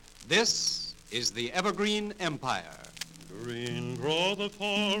This is the Evergreen Empire. Green grow the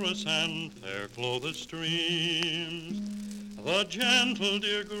forests and fair flow the streams. The gentle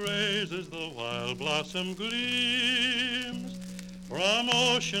deer grazes, the wild blossom gleams. From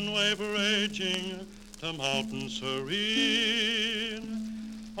ocean wave raging to mountain serene,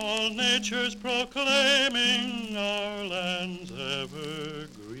 all nature's proclaiming our land's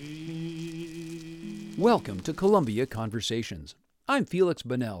evergreen. Welcome to Columbia Conversations. I'm Felix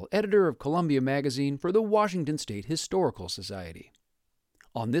Bunnell, editor of Columbia Magazine for the Washington State Historical Society.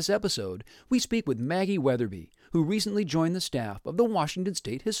 On this episode, we speak with Maggie Weatherby, who recently joined the staff of the Washington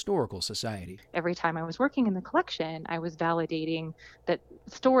State Historical Society. Every time I was working in the collection, I was validating that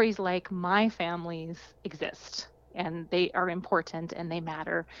stories like my family's exist, and they are important and they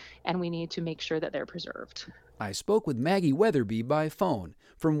matter, and we need to make sure that they're preserved. I spoke with Maggie Weatherby by phone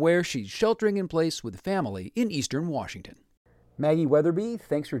from where she's sheltering in place with family in eastern Washington. Maggie Weatherby,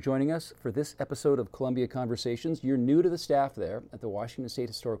 thanks for joining us for this episode of Columbia Conversations. You're new to the staff there at the Washington State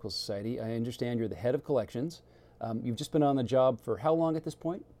Historical Society. I understand you're the head of collections. You've just been on the job for how long at this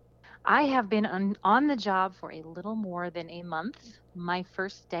point? I have been on the job for a little more than a month. My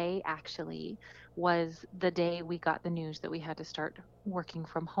first day actually was the day we got the news that we had to start working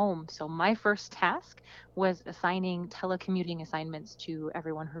from home. So my first task was assigning telecommuting assignments to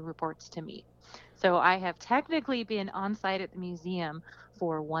everyone who reports to me. So I have technically been on site at the museum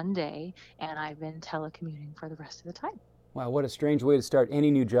for one day, and I've been telecommuting for the rest of the time. Wow, what a strange way to start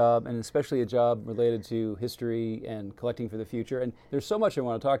any new job, and especially a job related to history and collecting for the future. And there's so much I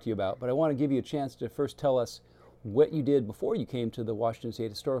want to talk to you about, but I want to give you a chance to first tell us what you did before you came to the Washington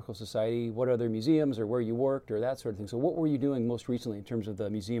State Historical Society, what other museums or where you worked or that sort of thing. So what were you doing most recently in terms of the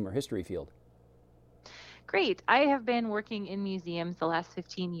museum or history field? Great. I have been working in museums the last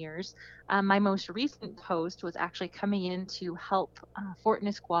 15 years. My most recent post was actually coming in to help Fort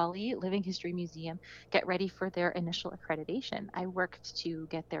Nisqually Living History Museum get ready for their initial accreditation. I worked to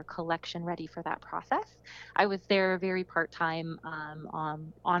get their collection ready for that process. I was there very part-time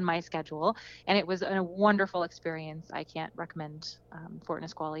on my schedule, and it was a wonderful experience. I can't recommend Fort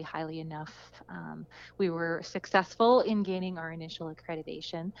Nisqually highly enough. We were successful in gaining our initial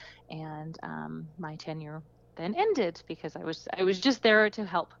accreditation, and my tenure then ended because I was just there to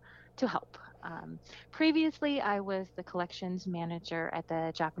help. Previously, I was the collections manager at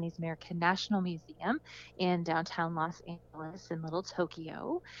the Japanese American National Museum in downtown Los Angeles in Little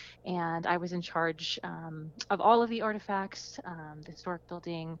Tokyo, and I was in charge of all of the artifacts, the historic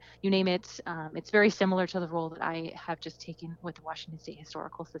building, you name it. It's very similar to the role that I have just taken with the Washington State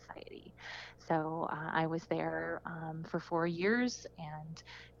Historical Society. So I was there for 4 years and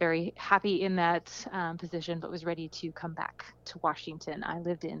very happy in that position, but was ready to come back to Washington. I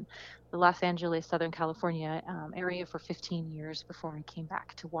lived in the Los Angeles, Southern California area for 15 years before I came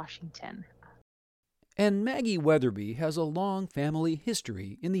back to Washington. And Maggie Weatherby has a long family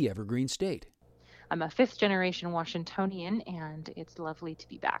history in the Evergreen State. I'm a fifth-generation Washingtonian, and it's lovely to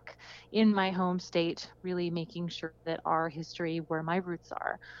be back in my home state, really making sure that our history, where my roots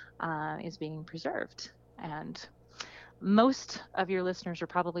are, is being preserved. And most of your listeners are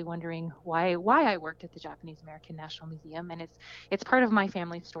probably wondering why I worked at the Japanese American National Museum, and it's part of my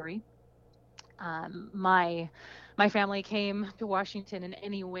family story. My family came to Washington in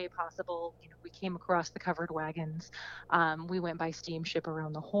any way possible. We came across the covered wagons. We went by steamship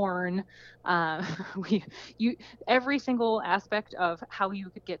around the Horn. Uh, every single aspect of how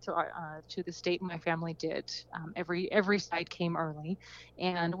you could get to the state, my family did. Every side came early,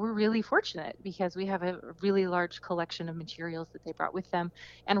 and we're really fortunate because we have a really large collection of materials that they brought with them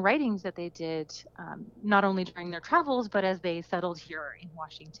and writings that they did not only during their travels but as they settled here in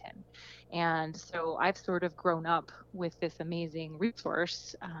Washington. And so I've sort of grown up with this amazing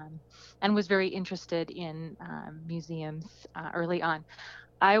resource and was very interested in museums early on.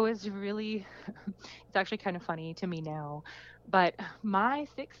 I was really, it's actually kind of funny to me now, but my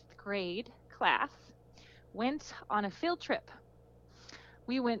sixth grade class went on a field trip.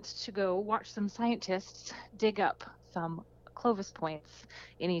 We went to go watch some scientists dig up some Clovis points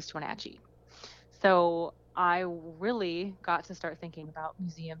in East Wenatchee. So I really got to start thinking about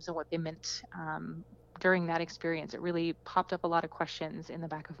museums and what they meant during that experience. It really popped up a lot of questions in the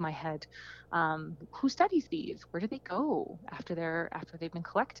back of my head. Who studies these? Where do they go after they've been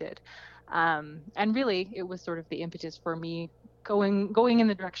collected? And really, it was sort of the impetus for me going in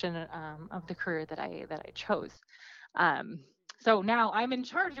the direction of the career that I chose. So now I'm in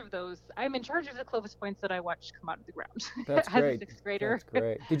charge of those. I'm in charge of the Clovis points that I watched come out of the ground That's as a great. sixth grader. That's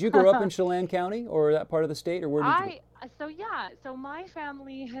great. Did you grow up in Chelan County or that part of the state, or where did you? So my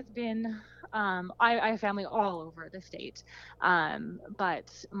family has been, I have family all over the state,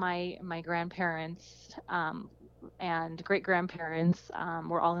 but my grandparents and great grandparents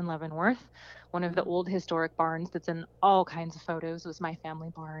were all in Leavenworth. One of the old historic barns that's in all kinds of photos was my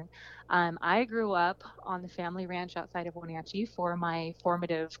family barn. I grew up on the family ranch outside of Wenatchee for my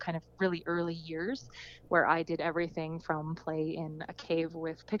formative kind of really early years, where I did everything from play in a cave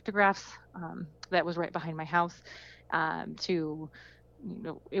with pictographs that was right behind my house to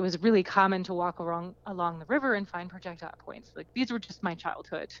it was really common to walk along the river and find projectile points. Like these were just my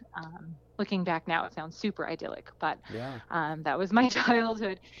childhood. Looking back now, it sounds super idyllic, but that was my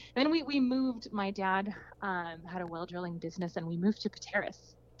childhood. Then we moved. My dad had a well drilling business, and we moved to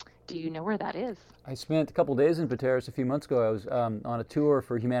Pateros. Do you know where that is? I spent a couple days in Pateros a few months ago. I was on a tour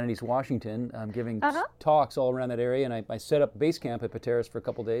for Humanities Washington, giving talks all around that area, and I set up base camp at Pateros for a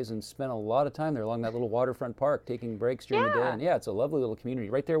couple days and spent a lot of time there along that little waterfront park, taking breaks during the day. And it's a lovely little community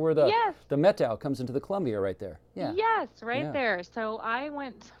right there where the Methow comes into the Columbia right there. Yes, there. So I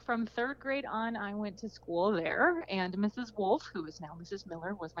went from third grade on. I went to school there, and Mrs. Wolf, who is now Mrs.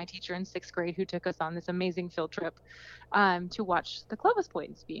 Miller, was my teacher in sixth grade, who took us on this amazing field trip to watch the Clovis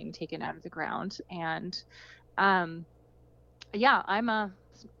points being taken out of the ground. And I'm a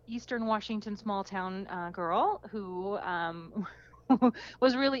Eastern Washington small town girl who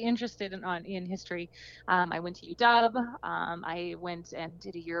was really interested in history. I went to UW. I went and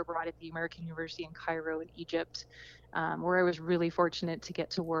did a year abroad at the American University in Cairo in Egypt, where I was really fortunate to get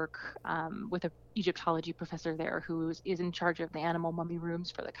to work with an Egyptology professor there who is in charge of the animal mummy rooms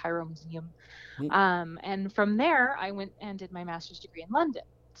for the Cairo Museum. And from there, I went and did my master's degree in London.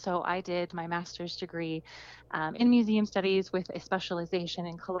 So I did my master's degree in museum studies with a specialization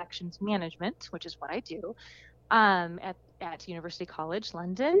in collections management, which is what I do, at University College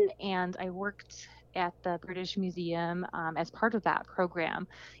London. And I worked at the British Museum as part of that program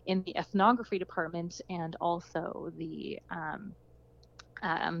in the ethnography department and also the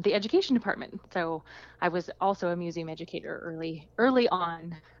education department. So I was also a museum educator early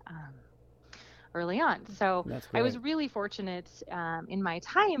on. So I was really fortunate in my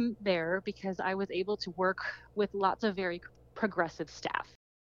time there because I was able to work with lots of very progressive staff.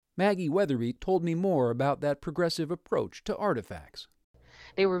 Maggie Weatherby told me more about that progressive approach to artifacts.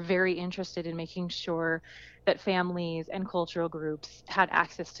 They were very interested in making sure that families and cultural groups had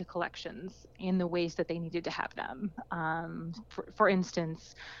access to collections in the ways that they needed to have them. For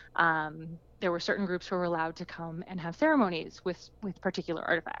instance, there were certain groups who were allowed to come and have ceremonies with particular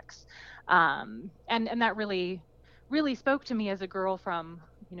artifacts. And that really spoke to me as a girl from,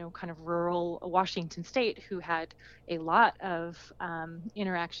 kind of rural Washington state who had a lot of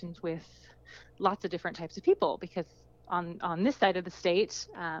interactions with lots of different types of people, because on this side of the state,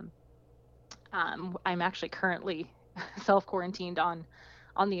 I'm actually currently self-quarantined on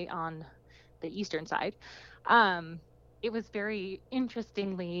the eastern side. It was very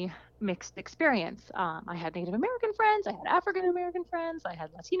interestingly mixed experience. I had Native American friends, I had African American friends, I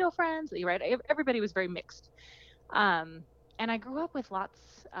had Latino friends, right? Everybody was very mixed. And I grew up with lots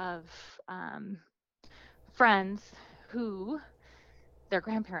of friends who their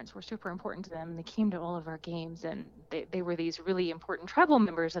grandparents were super important to them. They came to all of our games, and they were these really important tribal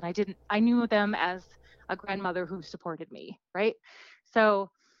members. And I knew them as a grandmother who supported me, right? So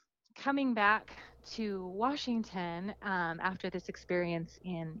coming back to Washington after this experience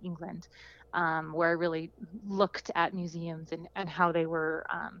in England, where I really looked at museums and how they were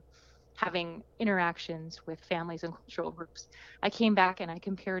having interactions with families and cultural groups, I came back and I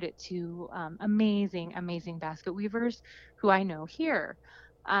compared it to amazing basket weavers who I know here,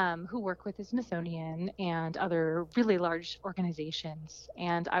 who work with the Smithsonian and other really large organizations.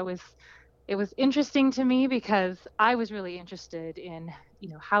 And it was interesting to me because I was really interested in,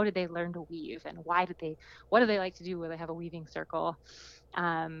 how did they learn to weave, and what do they like to do when they have a weaving circle?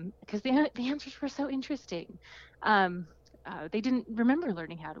 Because the answers were so interesting. They didn't remember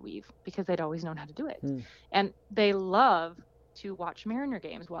learning how to weave because they'd always known how to do it. And they love to watch Mariner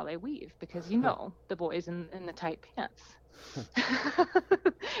games while they weave because, the boys in the tight pants.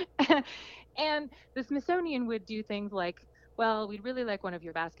 And the Smithsonian would do things like, well, we'd really like one of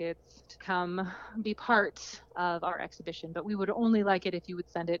your baskets to come be part of our exhibition, but we would only like it if you would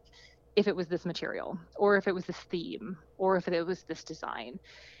send it if it was this material, or if it was this theme, or if it was this design.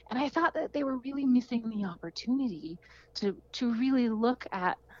 And I thought that they were really missing the opportunity to really look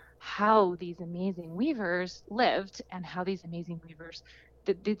at how these amazing weavers lived and how these amazing weavers,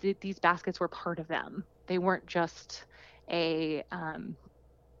 these baskets were part of them. They weren't just a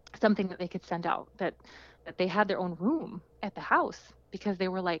something that they could send out, that they had their own room at the house because they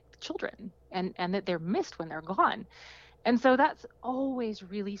were like children, and that they're missed when they're gone. And so that's always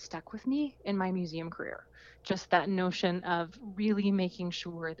really stuck with me in my museum career. Just that notion of really making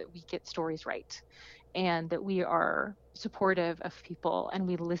sure that we get stories right, and that we are supportive of people and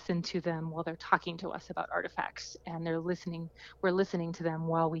we listen to them while they're talking to us about artifacts, and we're listening to them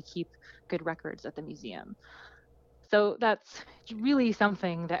while we keep good records at the museum. So that's really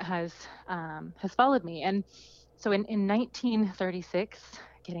something that has followed me. And so in 1936,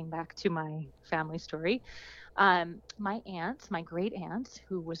 getting back to my family story, my great aunt,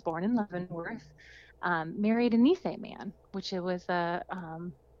 who was born in Leavenworth, married a Nisei man, which it was a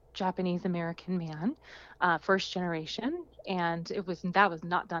Japanese American man, first generation, and that was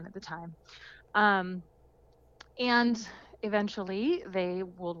not done at the time. Um, and eventually,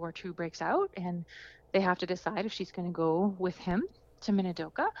 World War II breaks out, and they have to decide if she's going to go with him to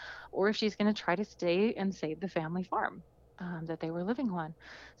Minidoka, or if she's going to try to stay and save the family farm that they were living on.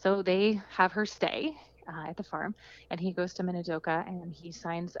 So they have her stay at the farm, and he goes to Minidoka, and he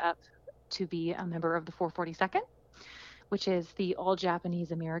signs up to be a member of the 442nd, which is the all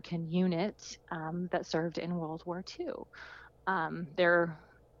Japanese American unit that served in World War II. They're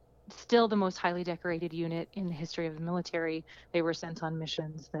still the most highly decorated unit in the history of the military. They were sent on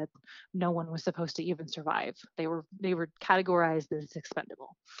missions that no one was supposed to even survive. They were categorized as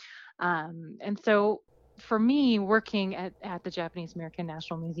expendable. And so for me, working at the Japanese American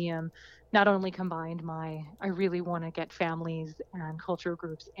National Museum not only combined I really want to get families and cultural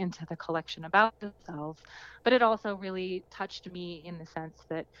groups into the collection about themselves, but it also really touched me in the sense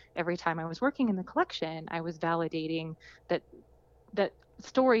that every time I was working in the collection, I was validating that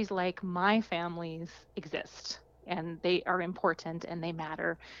stories like my family's exist, and they are important and they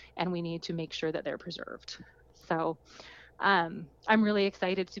matter, and we need to make sure that they're preserved. So I'm really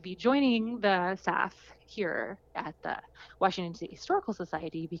excited to be joining the staff here at the Washington State Historical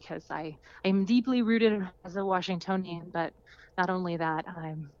Society, because I'm deeply rooted as a Washingtonian, but not only that,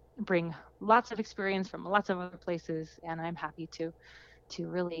 I bring lots of experience from lots of other places, and I'm happy to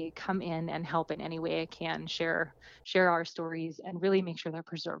really come in and help in any way I can, share our stories, and really make sure they're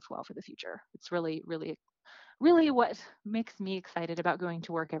preserved well for the future. It's really, really, really what makes me excited about going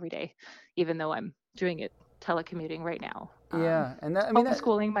to work every day, even though I'm doing it telecommuting right now. Yeah, and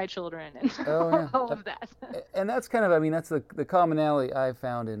homeschooling my children and all of that. And that's kind of, that's the commonality I've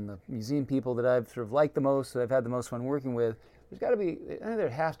found in the museum people that I've sort of liked the most, that I've had the most fun working with. There's got to be, there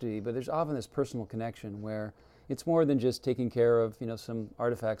has to be, but there's often this personal connection where it's more than just taking care of, some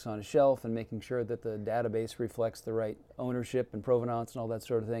artifacts on a shelf and making sure that the database reflects the right ownership and provenance and all that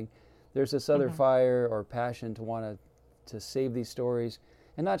sort of thing. There's this other fire or passion to want to save these stories,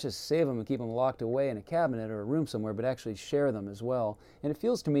 and not just save them and keep them locked away in a cabinet or a room somewhere, but actually share them as well. And it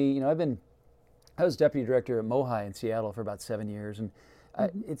feels to me, I was deputy director at MOHI in Seattle for about 7 years, and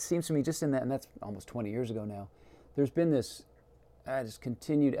it seems to me just in that, and that's almost 20 years ago now, there's been this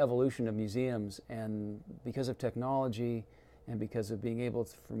continued evolution of museums, and because of technology and because of being able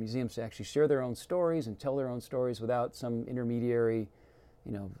for museums to actually share their own stories and tell their own stories without some intermediary,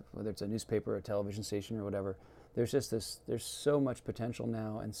 whether it's a newspaper or a television station or whatever, there's so much potential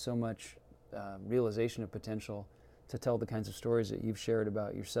now, and so much realization of potential to tell the kinds of stories that you've shared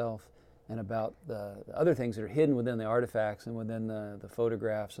about yourself and about the other things that are hidden within the artifacts and within the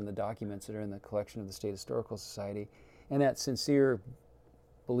photographs and the documents that are in the collection of the State Historical Society. And that sincere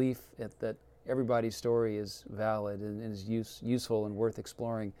belief that everybody's story is valid and is useful and worth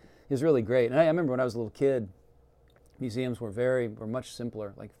exploring is really great. And I remember when I was a little kid, museums were much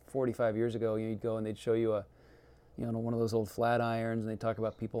simpler. Like 45 years ago, you'd go and they'd show you one of those old flat irons, and they'd talk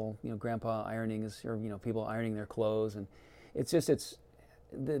about people, grandpa ironing people ironing their clothes, and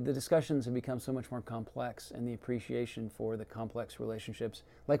the discussions have become so much more complex, and the appreciation for the complex relationships,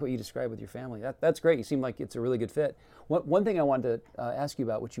 like what you described with your family. That's great. You seem like it's a really good fit. One thing I wanted to ask you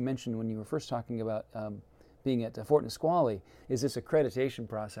about, which you mentioned when you were first talking about being at Fort Nisqually, is this accreditation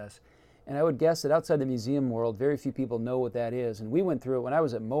process. And I would guess that outside the museum world, very few people know what that is. And we went through it when I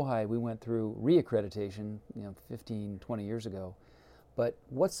was at MOHI. We went through reaccreditation, 15, 20 years ago. But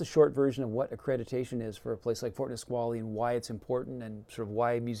what's the short version of what accreditation is for a place like Fort Nisqually, and why it's important, and sort of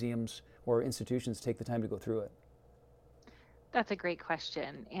why museums or institutions take the time to go through it? That's a great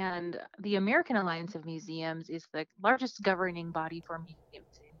question. And the American Alliance of Museums is the largest governing body for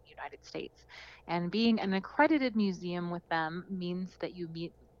museums in the United States. And being an accredited museum with them means that you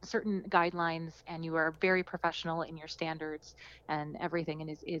meet certain guidelines, and you are very professional in your standards, and everything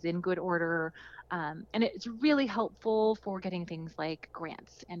is in good order. And it's really helpful for getting things like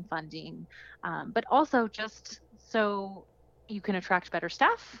grants and funding, but also just So you can attract better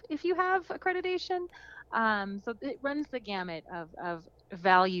staff if you have accreditation. So it runs the gamut of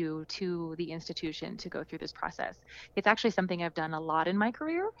value to the institution to go through this process. It's actually something I've done a lot in my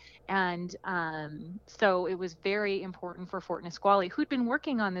career. And so it was very important for Fort Nisqually, who'd been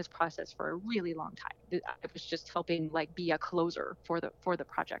working on this process for a really long time. I was just helping like be a closer for the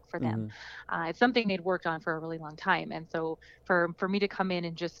project for them. It's something they'd worked on for a really long time. And so for me to come in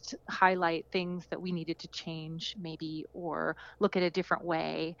and just highlight things that we needed to change maybe or look at a different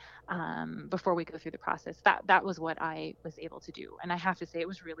way before we go through the process, that was what I was able to do. And I have to say it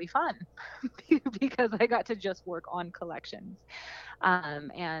was really fun because I got to just work on collections.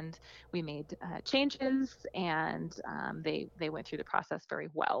 And we made changes, and they went through the process very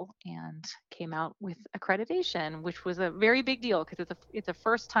well and came out with accreditation, which was a very big deal because it's a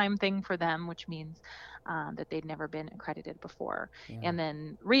first time thing for them, which means that they'd never been accredited before. Yeah. And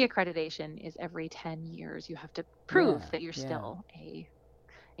then reaccreditation is every 10 years. You have to prove that you're still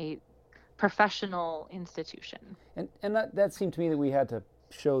a professional institution. And that seemed to me that we had to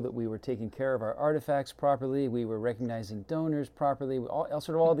show that we were taking care of our artifacts properly, we were recognizing donors properly,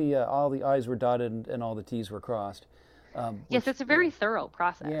 all the I's were dotted and all the T's were crossed. Yes, it's a very thorough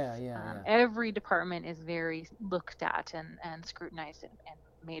process. Yeah. Every department is very looked at and scrutinized and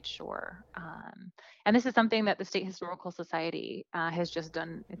made sure. And this is something that the State Historical Society has just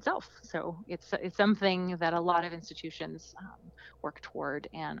done itself. So it's something that a lot of institutions work toward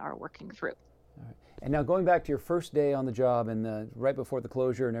and are working through. All right. And now going back to your first day on the job and right before the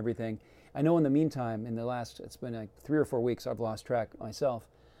closure and everything, I know in the meantime, it's been like 3 or 4 weeks, I've lost track myself,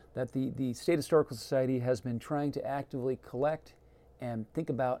 that the State Historical Society has been trying to actively collect and think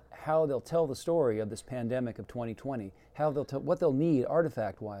about how they'll tell the story of this pandemic of 2020, what they'll need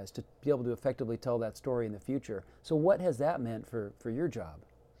artifact-wise to be able to effectively tell that story in the future. So what has that meant for your job?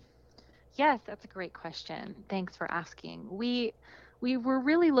 Yes, that's a great question. Thanks for asking. We were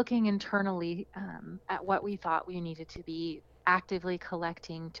really looking internally at what we thought we needed to be actively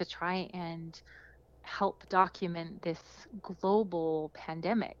collecting to try and help document this global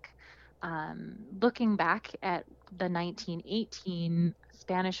pandemic. Looking back at the 1918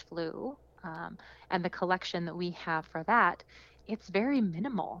 Spanish flu and the collection that we have for that, it's very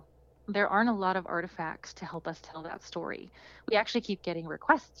minimal. There aren't a lot of artifacts to help us tell that story. We actually keep getting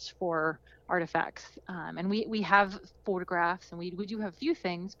requests for artifacts, and we have photographs, and we do have a few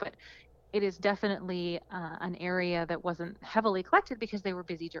things, but it is definitely an area that wasn't heavily collected because they were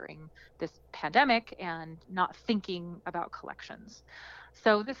busy during this pandemic and not thinking about collections.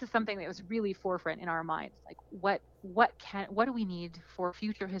 So this is something that was really forefront in our minds. Like what do we need for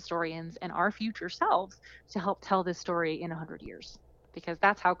future historians and our future selves to help tell this story in 100 years? Because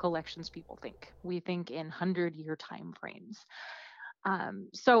that's how collections people think. We think in 100-year time frames.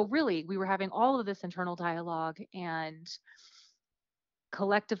 So really, we were having all of this internal dialogue, and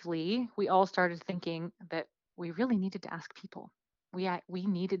collectively, we all started thinking that we really needed to ask people. We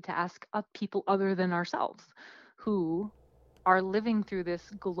needed to ask people other than ourselves who are living through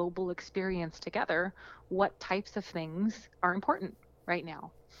this global experience together, what types of things are important right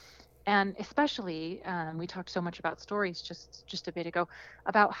now. And especially, we talked so much about stories just a bit ago,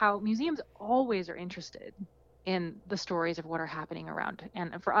 about how museums always are interested in the stories of what are happening around.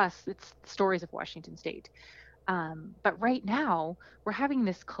 And for us, it's stories of Washington State. But right now, we're having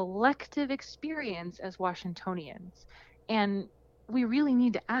this collective experience as Washingtonians. And we really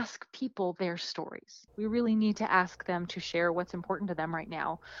need to ask people their stories. We really need to ask them to share what's important to them right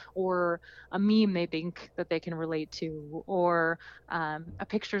now, or a meme they think that they can relate to, or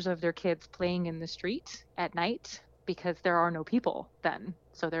pictures of their kids playing in the street at night because there are no people then,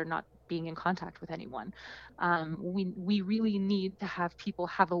 so they're not being in contact with anyone. We really need to have people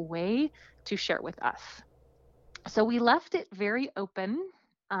have a way to share with us. So we left it very open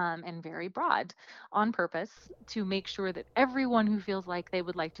and very broad on purpose to make sure that everyone who feels like they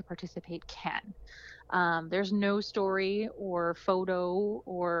would like to participate can. There's no story or photo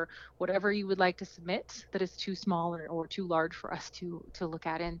or whatever you would like to submit that is too small or too large for us to look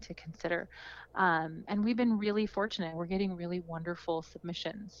at and to consider. And we've been really fortunate. We're getting really wonderful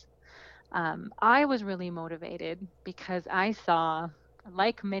submissions. I was really motivated because I saw,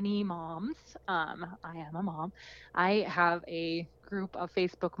 like many moms, I am a mom. I have a group of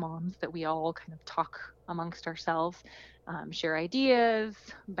Facebook moms that we all kind of talk amongst ourselves, share ideas,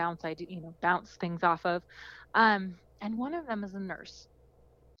 bounce things off of. And one of them is a nurse,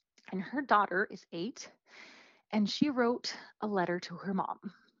 and her daughter is 8, and she wrote a letter to her mom.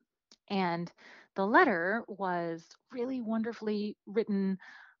 And the letter was really wonderfully written.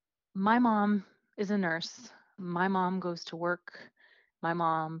 My mom is a nurse. My mom goes to work. My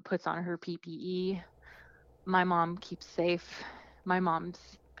mom puts on her PPE. my mom keeps safe. My mom's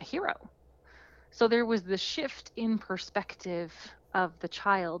a hero. So there was the shift in perspective of the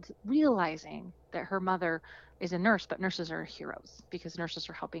child realizing that her mother is a nurse, but nurses are heroes because nurses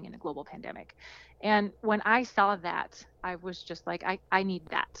are helping in a global pandemic. And when I saw that, I was just like, I need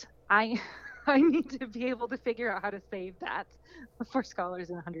that. I I need to be able to figure out how to save that for scholars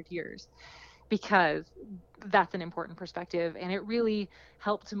in 100 years because that's an important perspective, and it really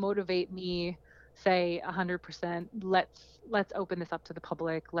helped to motivate me say 100%. Let's open this up to the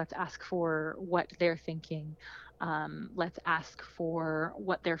public. Let's ask for what they're thinking. Let's ask for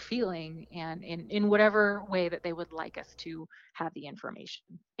what they're feeling, and in whatever way that they would like us to have the information.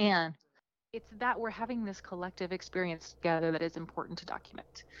 And it's that we're having this collective experience together that is important to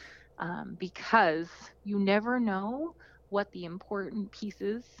document, because you never know what the important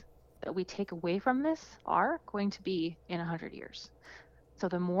pieces that we take away from this are going to be in 100 years. So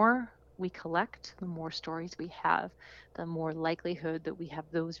the more we collect, the more stories we have, the more likelihood that we have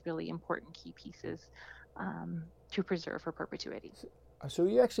those really important key pieces to preserve for perpetuity. So are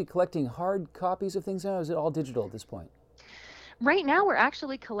you actually collecting hard copies of things now, or is it all digital at this point? Right now, we're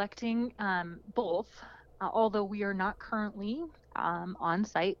actually collecting both, although we are not currently on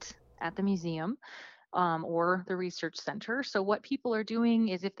site at the museum or the research center. So, what people are doing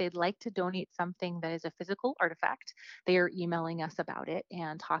is if they'd like to donate something that is a physical artifact, they are emailing us about it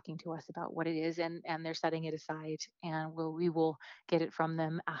and talking to us about what it is, and they're setting it aside, and we will get it from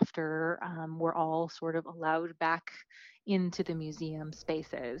them after we're all sort of allowed back into the museum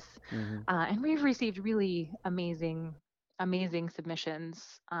spaces. And we've received really amazing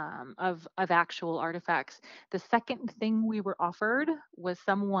submissions of actual artifacts. The second thing we were offered was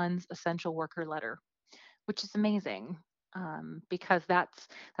someone's essential worker letter, which is amazing, because that's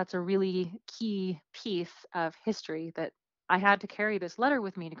a really key piece of history that I had to carry this letter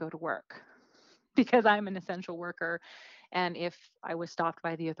with me to go to work because I'm an essential worker. And if I was stopped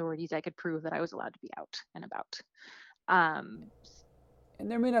by the authorities, I could prove that I was allowed to be out and about. Um,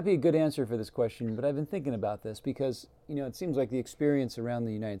 And there may not be a good answer for this question, but I've been thinking about this because, it seems like the experience around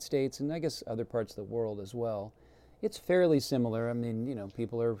the United States and I guess other parts of the world as well, it's fairly similar. I mean,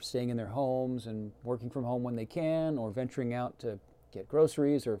 people are staying in their homes and working from home when they can or venturing out to get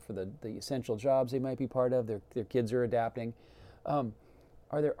groceries or for the essential jobs they might be part of. Their kids are adapting. Um,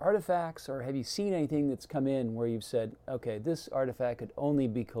 are there artifacts or have you seen anything that's come in where you've said, okay, this artifact could only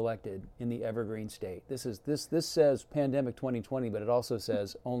be collected in the Evergreen State? This says pandemic 2020, but it also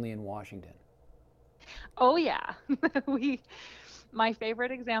says only in Washington. oh yeah, we. My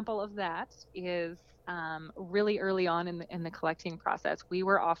favorite example of that is really early on in the collecting process. We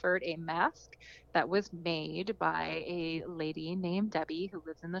were offered a mask that was made by a lady named Debbie who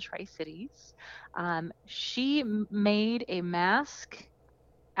lives in the Tri Cities. She made a mask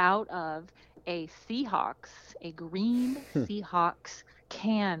out of a green Seahawks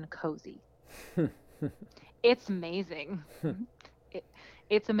can cozy. It's amazing. It,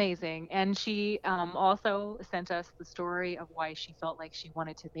 it's amazing. And she also sent us the story of why she felt like she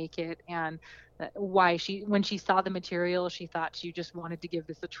wanted to make it, and why when she saw the material, she thought she just wanted to give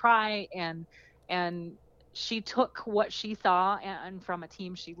this a try. And she took what she saw and from a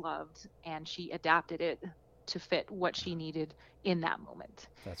team she loved, and she adapted it to fit what she needed in that moment.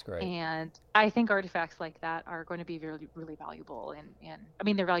 That's great. And I think artifacts like that are going to be really, really valuable. And I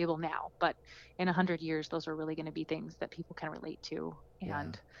mean, they're valuable now, but in 100 years, those are really going to be things that people can relate to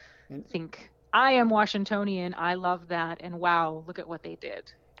and think, I am Washingtonian. I love that. And wow, look at what they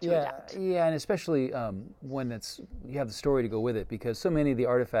did to adapt. Yeah, and especially when you have the story to go with it, because so many of the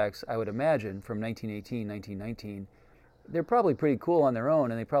artifacts, I would imagine, from 1918, 1919, they're probably pretty cool on their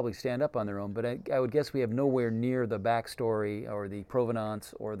own, and they probably stand up on their own, but I would guess we have nowhere near the backstory or the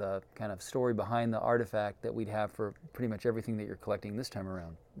provenance or the kind of story behind the artifact that we'd have for pretty much everything that you're collecting this time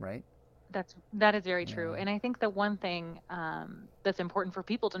around, right? That is very true. And I think the one thing that's important for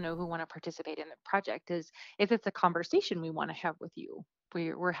people to know who want to participate in the project is if it's a conversation we want to have with you.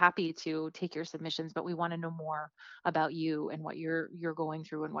 We're happy to take your submissions, but we want to know more about you and what you're going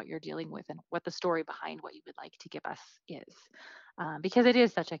through and what you're dealing with and what the story behind what you would like to give us is, because it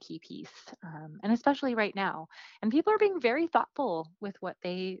is such a key piece, and especially right now. And people are being very thoughtful with with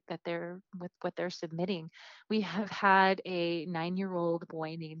what they're submitting. We have had a 9-year-old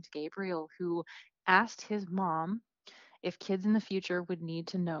boy named Gabriel who asked his mom if kids in the future would need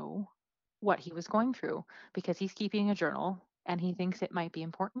to know what he was going through because he's keeping a journal and he thinks it might be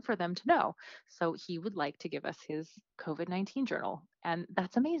important for them to know. So he would like to give us his COVID-19 journal. And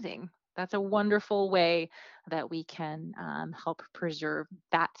that's amazing. That's a wonderful way that we can help preserve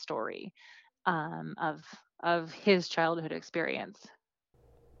that story of his childhood experience.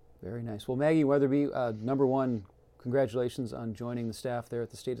 Very nice. Well, Maggie Weatherby, number one, congratulations on joining the staff there at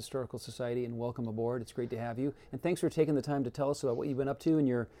the State Historical Society, and welcome aboard. It's great to have you. And thanks for taking the time to tell us about what you've been up to and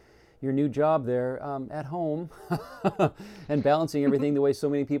your new job there at home and balancing everything the way so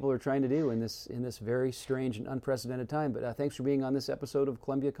many people are trying to do in this very strange and unprecedented time. But thanks for being on this episode of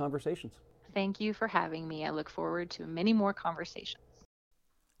Columbia Conversations. Thank you for having me. I look forward to many more conversations.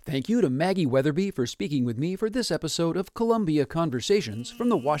 Thank you to Maggie Weatherby for speaking with me for this episode of Columbia Conversations from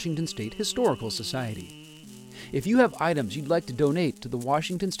the Washington State Historical Society. If you have items you'd like to donate to the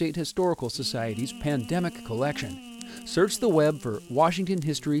Washington State Historical Society's Pandemic Collection, search the web for Washington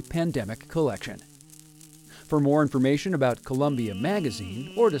History Pandemic Collection. For more information about Columbia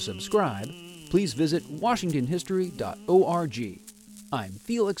Magazine or to subscribe, please visit washingtonhistory.org. I'm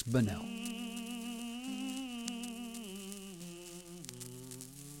Felix Bunnell.